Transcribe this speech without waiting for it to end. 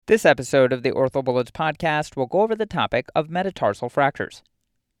This episode of the OrthoBullets podcast will go over the topic of metatarsal fractures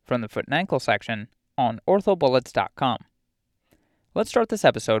from the foot and ankle section on orthobullets.com. Let's start this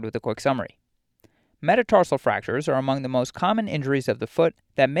episode with a quick summary. Metatarsal fractures are among the most common injuries of the foot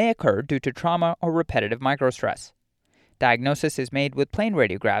that may occur due to trauma or repetitive microstress. Diagnosis is made with plain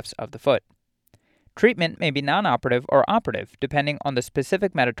radiographs of the foot. Treatment may be non-operative or operative depending on the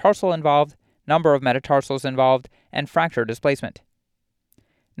specific metatarsal involved, number of metatarsals involved, and fracture displacement.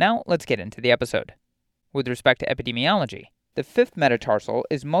 Now let's get into the episode. With respect to epidemiology, the fifth metatarsal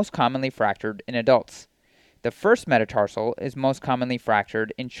is most commonly fractured in adults. The first metatarsal is most commonly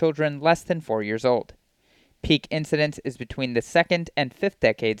fractured in children less than 4 years old. Peak incidence is between the second and fifth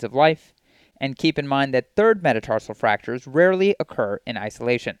decades of life, and keep in mind that third metatarsal fractures rarely occur in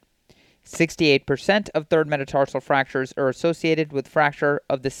isolation. 68% of third metatarsal fractures are associated with fracture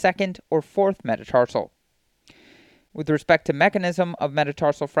of the second or fourth metatarsal. With respect to mechanism of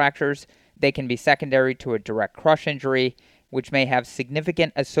metatarsal fractures, they can be secondary to a direct crush injury, which may have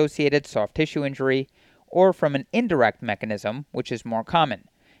significant associated soft tissue injury, or from an indirect mechanism, which is more common,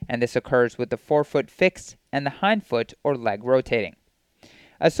 and this occurs with the forefoot fixed and the hindfoot or leg rotating.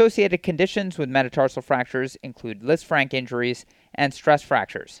 Associated conditions with metatarsal fractures include Lisfranc injuries and stress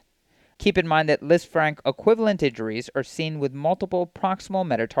fractures. Keep in mind that Lisfranc equivalent injuries are seen with multiple proximal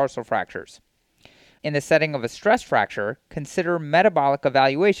metatarsal fractures. In the setting of a stress fracture, consider metabolic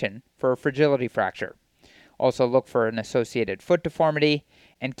evaluation for a fragility fracture. Also look for an associated foot deformity,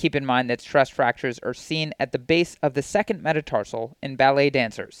 and keep in mind that stress fractures are seen at the base of the second metatarsal in ballet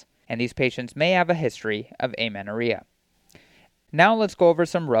dancers, and these patients may have a history of amenorrhea. Now let's go over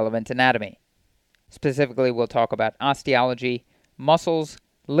some relevant anatomy. Specifically, we'll talk about osteology, muscles,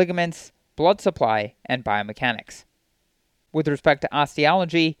 ligaments, blood supply, and biomechanics. With respect to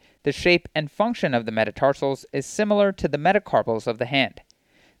osteology, the shape and function of the metatarsals is similar to the metacarpals of the hand.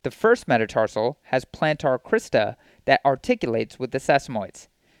 The first metatarsal has plantar crista that articulates with the sesamoids.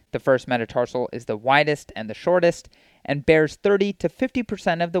 The first metatarsal is the widest and the shortest and bears 30 to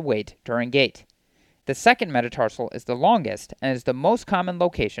 50% of the weight during gait. The second metatarsal is the longest and is the most common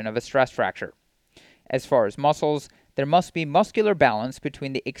location of a stress fracture. As far as muscles, there must be muscular balance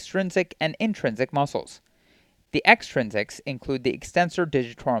between the extrinsic and intrinsic muscles. The extrinsics include the extensor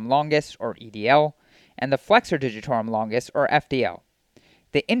digitorum longus, or EDL, and the flexor digitorum longus, or FDL.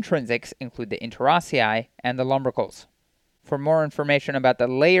 The intrinsics include the interossei and the lumbricals. For more information about the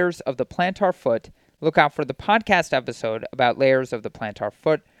layers of the plantar foot, look out for the podcast episode about layers of the plantar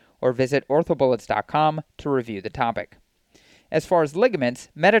foot, or visit orthobullets.com to review the topic. As far as ligaments,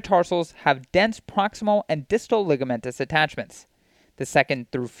 metatarsals have dense proximal and distal ligamentous attachments. The second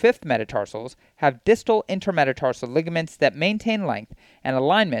through fifth metatarsals have distal intermetatarsal ligaments that maintain length and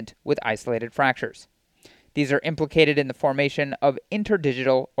alignment with isolated fractures. These are implicated in the formation of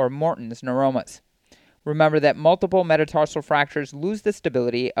interdigital or Morton's neuromas. Remember that multiple metatarsal fractures lose the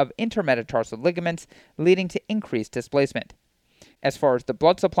stability of intermetatarsal ligaments, leading to increased displacement. As far as the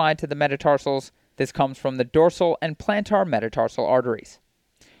blood supply to the metatarsals, this comes from the dorsal and plantar metatarsal arteries.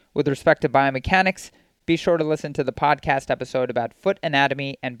 With respect to biomechanics, be sure to listen to the podcast episode about foot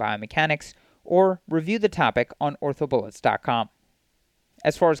anatomy and biomechanics, or review the topic on orthobullets.com.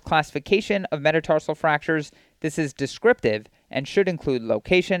 As far as classification of metatarsal fractures, this is descriptive and should include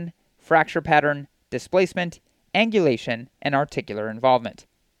location, fracture pattern, displacement, angulation, and articular involvement.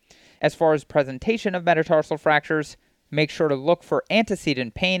 As far as presentation of metatarsal fractures, make sure to look for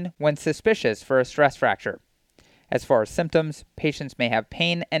antecedent pain when suspicious for a stress fracture. As far as symptoms, patients may have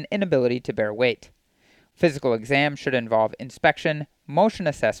pain and inability to bear weight. Physical exam should involve inspection, motion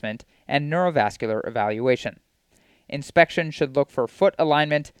assessment, and neurovascular evaluation. Inspection should look for foot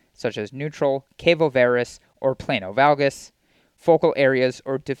alignment, such as neutral, cavovarus, or plano valgus, focal areas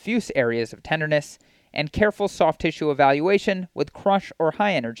or diffuse areas of tenderness, and careful soft tissue evaluation with crush or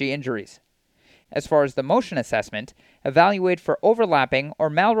high-energy injuries. As far as the motion assessment, evaluate for overlapping or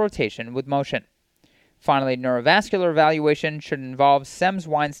malrotation with motion. Finally, neurovascular evaluation should involve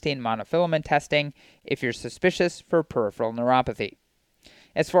Semmes-Weinstein monofilament testing if you're suspicious for peripheral neuropathy.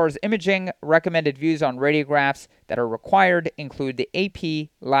 As far as imaging, recommended views on radiographs that are required include the AP,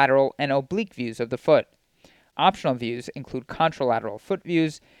 lateral, and oblique views of the foot. Optional views include contralateral foot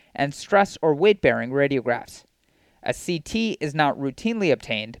views and stress or weight-bearing radiographs. A CT is not routinely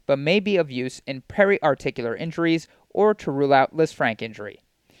obtained, but may be of use in periarticular injuries or to rule out Lisfranc injury.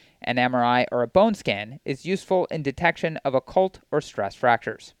 An MRI or a bone scan is useful in detection of occult or stress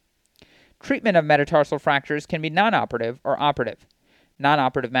fractures. Treatment of metatarsal fractures can be non-operative or operative.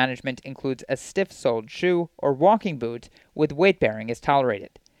 Non-operative management includes a stiff-soled shoe or walking boot with weight bearing as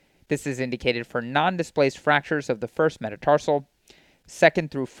tolerated. This is indicated for non-displaced fractures of the first metatarsal.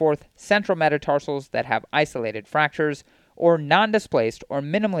 second through fourth central metatarsals that have isolated fractures, or non-displaced or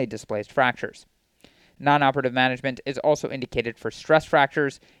minimally displaced fractures. Non-operative management is also indicated for stress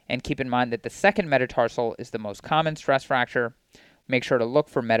fractures, and keep in mind that the second metatarsal is the most common stress fracture. Make sure to look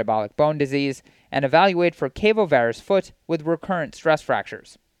for metabolic bone disease and evaluate for cavovarus foot with recurrent stress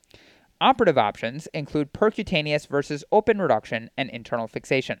fractures. Operative options include percutaneous versus open reduction and internal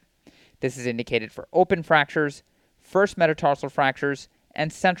fixation. This is indicated for open fractures, first metatarsal fractures,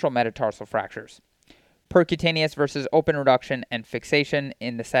 and central metatarsal fractures. Percutaneous versus open reduction and fixation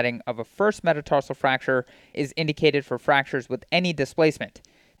in the setting of a first metatarsal fracture is indicated for fractures with any displacement,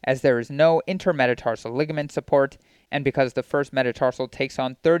 as there is no intermetatarsal ligament support, and because the first metatarsal takes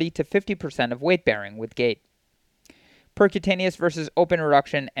on 30 to 50% of weight bearing with gait. Percutaneous versus open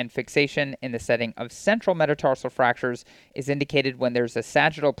reduction and fixation in the setting of central metatarsal fractures is indicated when there's a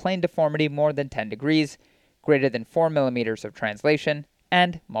sagittal plane deformity more than 10 degrees, greater than 4 millimeters of translation,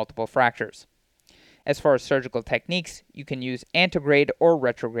 and multiple fractures. As far as surgical techniques, you can use antegrade or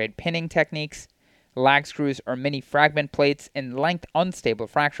retrograde pinning techniques, lag screws or mini fragment plates in length unstable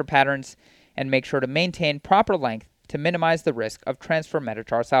fracture patterns, and make sure to maintain proper length to minimize the risk of transfer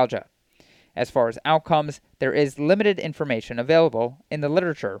metatarsalgia. As far as outcomes, there is limited information available in the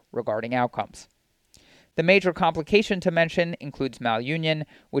literature regarding outcomes. The major complication to mention includes malunion,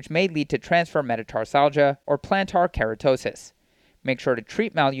 which may lead to transfer metatarsalgia or plantar keratosis. Make sure to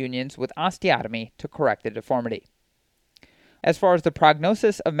treat malunions with osteotomy to correct the deformity. As far as the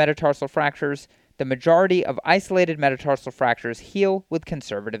prognosis of metatarsal fractures, the majority of isolated metatarsal fractures heal with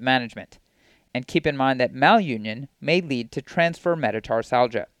conservative management. And keep in mind that malunion may lead to transfer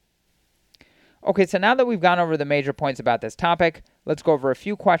metatarsalgia. Okay, so now that we've gone over the major points about this topic, let's go over a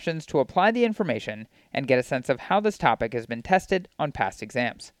few questions to apply the information and get a sense of how this topic has been tested on past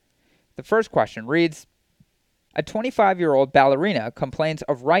exams. The first question reads, a 25-year-old ballerina complains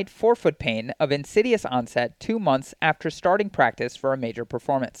of right forefoot pain of insidious onset 2 months after starting practice for a major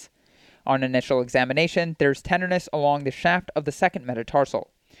performance. On initial examination, there's tenderness along the shaft of the second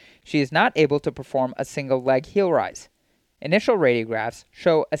metatarsal. She is not able to perform a single leg heel rise. Initial radiographs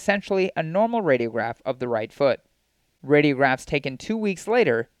show essentially a normal radiograph of the right foot. Radiographs taken 2 weeks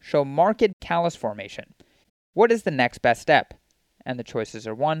later show marked callus formation. What is the next best step? And the choices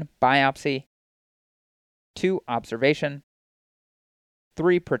are 1. Biopsy, 2. Observation,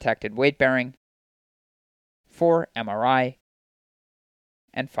 3. Protected weight bearing, 4. MRI,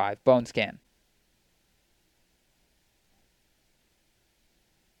 and 5. Bone scan.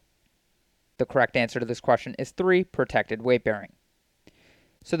 The correct answer to this question is 3. Protected weight bearing.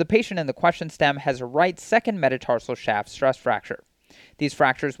 So the patient in the question stem has a right second metatarsal shaft stress fracture. These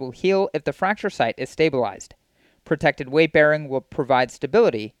fractures will heal if the fracture site is stabilized. Protected weight bearing will provide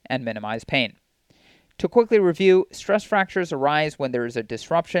stability and minimize pain. To quickly review, stress fractures arise when there is a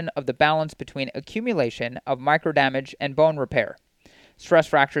disruption of the balance between accumulation of microdamage and bone repair. Stress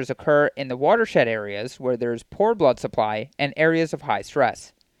fractures occur in the watershed areas where there is poor blood supply and areas of high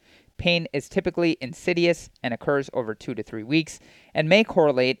stress. Pain is typically insidious and occurs over 2 to 3 weeks and may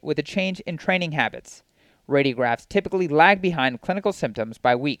correlate with a change in training habits. Radiographs typically lag behind clinical symptoms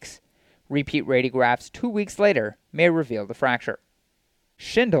by weeks. Repeat radiographs 2 weeks later may reveal the fracture.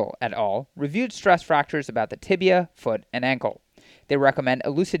 Schindel et al. Reviewed stress fractures about the tibia, foot, and ankle. They recommend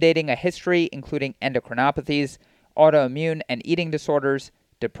elucidating a history including endocrinopathies, autoimmune and eating disorders,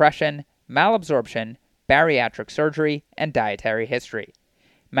 depression, malabsorption, bariatric surgery, and dietary history.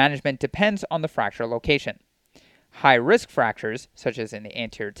 Management depends on the fracture location. High-risk fractures, such as in the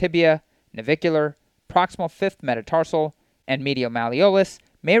anterior tibia, navicular, proximal fifth metatarsal, and medial malleolus,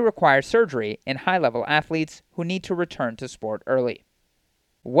 may require surgery in high-level athletes who need to return to sport early.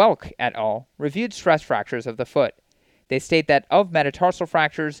 Welk et al. Reviewed stress fractures of the foot. They state that of metatarsal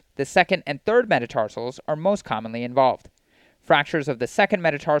fractures, the second and third metatarsals are most commonly involved. Fractures of the second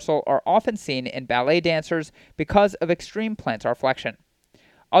metatarsal are often seen in ballet dancers because of extreme plantar flexion.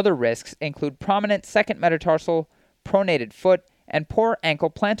 Other risks include prominent second metatarsal, pronated foot, and poor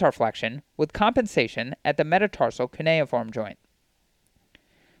ankle plantar flexion with compensation at the metatarsal cuneiform joint.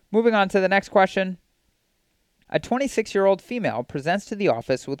 Moving on to the next question. A 26-year-old female presents to the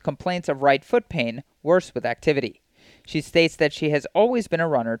office with complaints of right foot pain, worse with activity. She states that she has always been a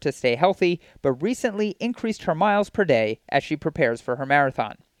runner to stay healthy, but recently increased her miles per day as she prepares for her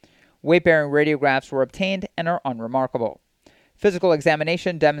marathon. Weight-bearing radiographs were obtained and are unremarkable. Physical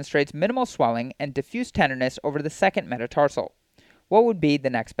examination demonstrates minimal swelling and diffuse tenderness over the second metatarsal. What would be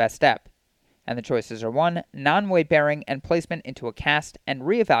the next best step? And the choices are 1. Non-weight bearing and placement into a cast and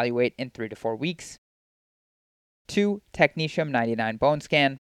reevaluate in 3 to 4 weeks. 2. Technetium 99 bone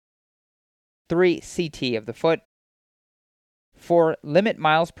scan. 3. CT of the foot. 4. Limit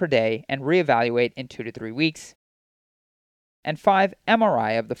miles per day and reevaluate in 2 to 3 weeks. And 5.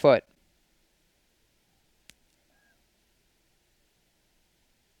 MRI of the foot.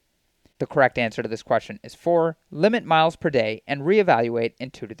 The correct answer to this question is 4. Limit miles per day and reevaluate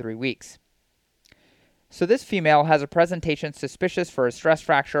in 2 to 3 weeks. So this female has a presentation suspicious for a stress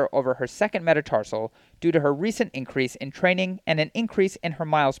fracture over her second metatarsal due to her recent increase in training and an increase in her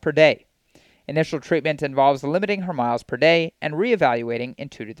miles per day. Initial treatment involves limiting her miles per day and reevaluating in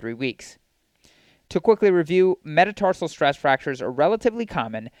 2 to 3 weeks. To quickly review, metatarsal stress fractures are relatively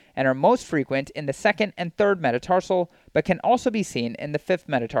common and are most frequent in the second and third metatarsal, but can also be seen in the fifth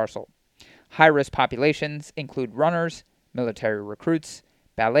metatarsal. High-risk populations include runners, military recruits,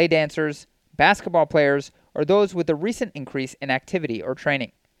 ballet dancers, basketball players, or those with a recent increase in activity or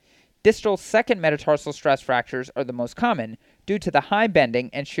training. Distal second metatarsal stress fractures are the most common due to the high bending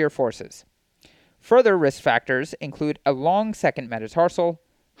and shear forces. Further risk factors include a long second metatarsal,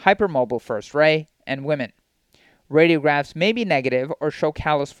 hypermobile first ray, and women. Radiographs may be negative or show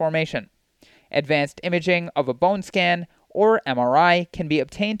callus formation. Advanced imaging of a bone scan or MRI can be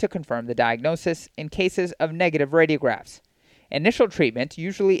obtained to confirm the diagnosis in cases of negative radiographs. Initial treatment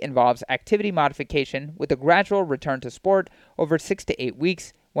usually involves activity modification with a gradual return to sport over 6 to 8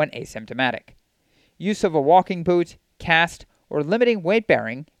 weeks when asymptomatic. Use of a walking boot, cast, or limiting weight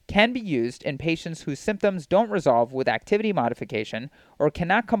bearing can be used in patients whose symptoms don't resolve with activity modification or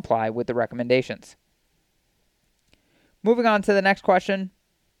cannot comply with the recommendations. Moving on to the next question.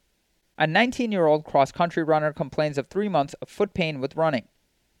 A 19-year-old cross-country runner complains of 3 months of foot pain with running.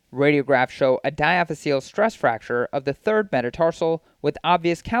 Radiographs show a diaphyseal stress fracture of the third metatarsal with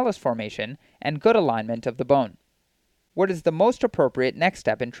obvious callus formation and good alignment of the bone. What is the most appropriate next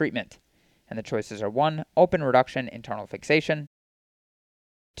step in treatment? And the choices are 1. Open reduction internal fixation.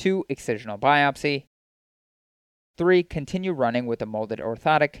 2. Excisional biopsy. 3. Continue running with a molded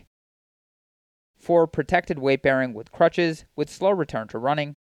orthotic. 4. Protected weight bearing with crutches with slow return to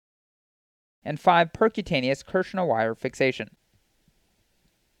running. And 5. Percutaneous Kirschner wire fixation.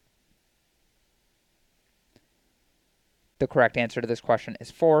 The correct answer to this question is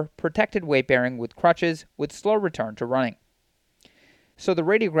 4. Protected weight bearing with crutches with slow return to running. So the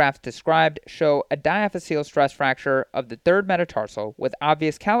radiographs described show a diaphyseal stress fracture of the third metatarsal with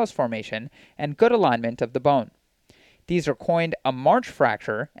obvious callus formation and good alignment of the bone. These are coined a March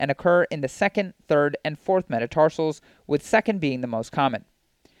fracture and occur in the second, third, and fourth metatarsals, with second being the most common.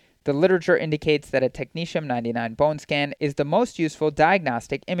 The literature indicates that a technetium-99 bone scan is the most useful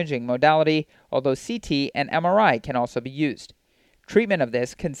diagnostic imaging modality, although CT and MRI can also be used. Treatment of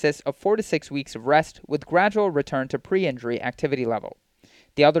this consists of 4 to 6 weeks of rest with gradual return to pre-injury activity level.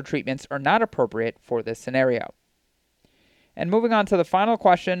 The other treatments are not appropriate for this scenario. And moving on to the final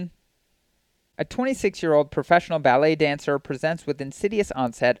question, a 26-year-old professional ballet dancer presents with insidious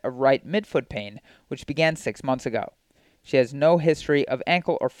onset of right midfoot pain, which began 6 months ago. She has no history of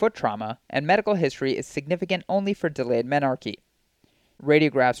ankle or foot trauma, and medical history is significant only for delayed menarche.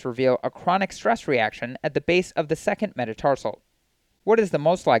 Radiographs reveal a chronic stress reaction at the base of the second metatarsal. What is the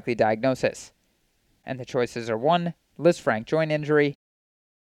most likely diagnosis? And the choices are 1. Lisfranc joint injury.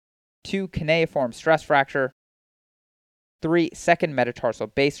 2. Cuneiform stress fracture. 3. Second metatarsal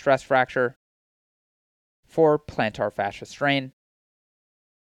base stress fracture. 4. Plantar fascia strain.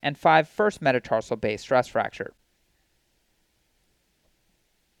 And 5. First metatarsal base stress fracture.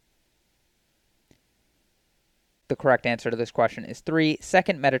 The correct answer to this question is 3.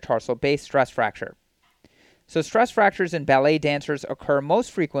 Second metatarsal base stress fracture. So stress fractures in ballet dancers occur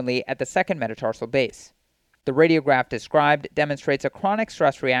most frequently at the second metatarsal base. The radiograph described demonstrates a chronic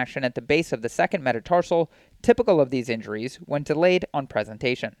stress reaction at the base of the second metatarsal, typical of these injuries when delayed on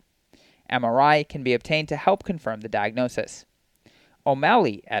presentation. MRI can be obtained to help confirm the diagnosis.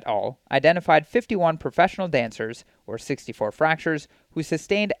 O'Malley et al. Identified 51 professional dancers, or 64 fractures, who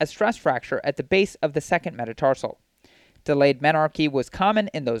sustained a stress fracture at the base of the second metatarsal. Delayed menarche was common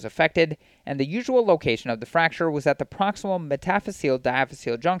in those affected, and the usual location of the fracture was at the proximal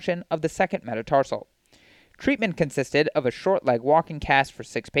metaphyseal-diaphyseal junction of the second metatarsal. Treatment consisted of a short leg walking cast for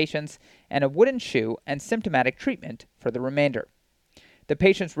 6 patients and a wooden shoe and symptomatic treatment for the remainder. The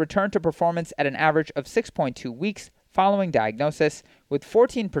patients returned to performance at an average of 6.2 weeks following diagnosis, with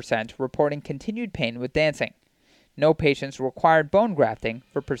 14% reporting continued pain with dancing. No patients required bone grafting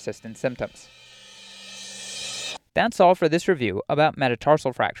for persistent symptoms. That's all for this review about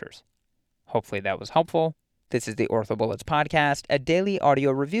metatarsal fractures. Hopefully that was helpful. This is the OrthoBullets podcast, a daily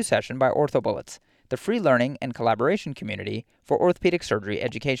audio review session by OrthoBullets, the free learning and collaboration community for orthopedic surgery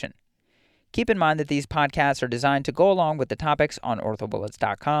education. Keep in mind that these podcasts are designed to go along with the topics on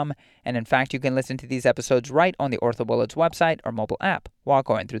orthobullets.com, and in fact, you can listen to these episodes right on the OrthoBullets website or mobile app while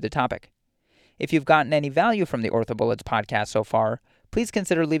going through the topic. If you've gotten any value from the OrthoBullets podcast so far, please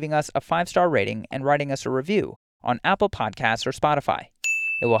consider leaving us a 5-star rating and writing us a review on Apple Podcasts or Spotify.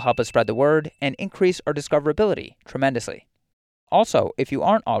 It will help us spread the word and increase our discoverability tremendously. Also, if you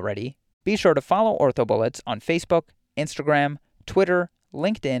aren't already, be sure to follow OrthoBullets on Facebook, Instagram, Twitter,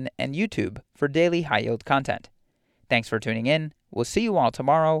 LinkedIn, and YouTube for daily high-yield content. Thanks for tuning in. We'll see you all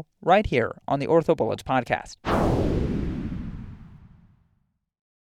tomorrow right here on the OrthoBullets podcast.